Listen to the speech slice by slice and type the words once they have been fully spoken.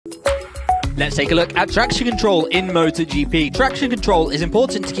Let's take a look at traction control in MotoGP. Traction control is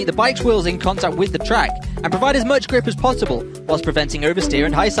important to keep the bike's wheels in contact with the track and provide as much grip as possible whilst preventing oversteer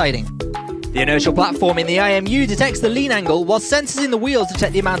and high-siding. The inertial platform in the IMU detects the lean angle, while sensors in the wheels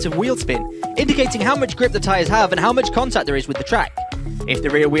detect the amount of wheel spin, indicating how much grip the tyres have and how much contact there is with the track. If the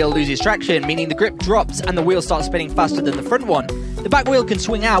rear wheel loses traction, meaning the grip drops and the wheel starts spinning faster than the front one, the back wheel can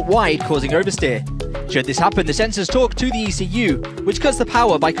swing out wide, causing oversteer. Should this happen, the sensors talk to the ECU, which cuts the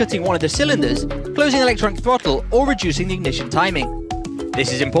power by cutting one of the cylinders, closing electronic throttle, or reducing the ignition timing.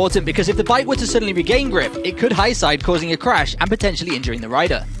 This is important because if the bike were to suddenly regain grip, it could high-side, causing a crash and potentially injuring the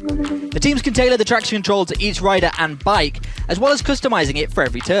rider. The teams can tailor the traction control to each rider and bike, as well as customizing it for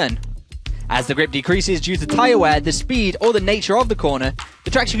every turn. As the grip decreases due to tyre wear, the speed, or the nature of the corner,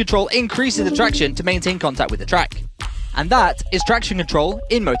 the traction control increases the traction to maintain contact with the track. And that is traction control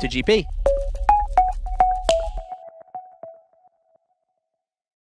in MotoGP.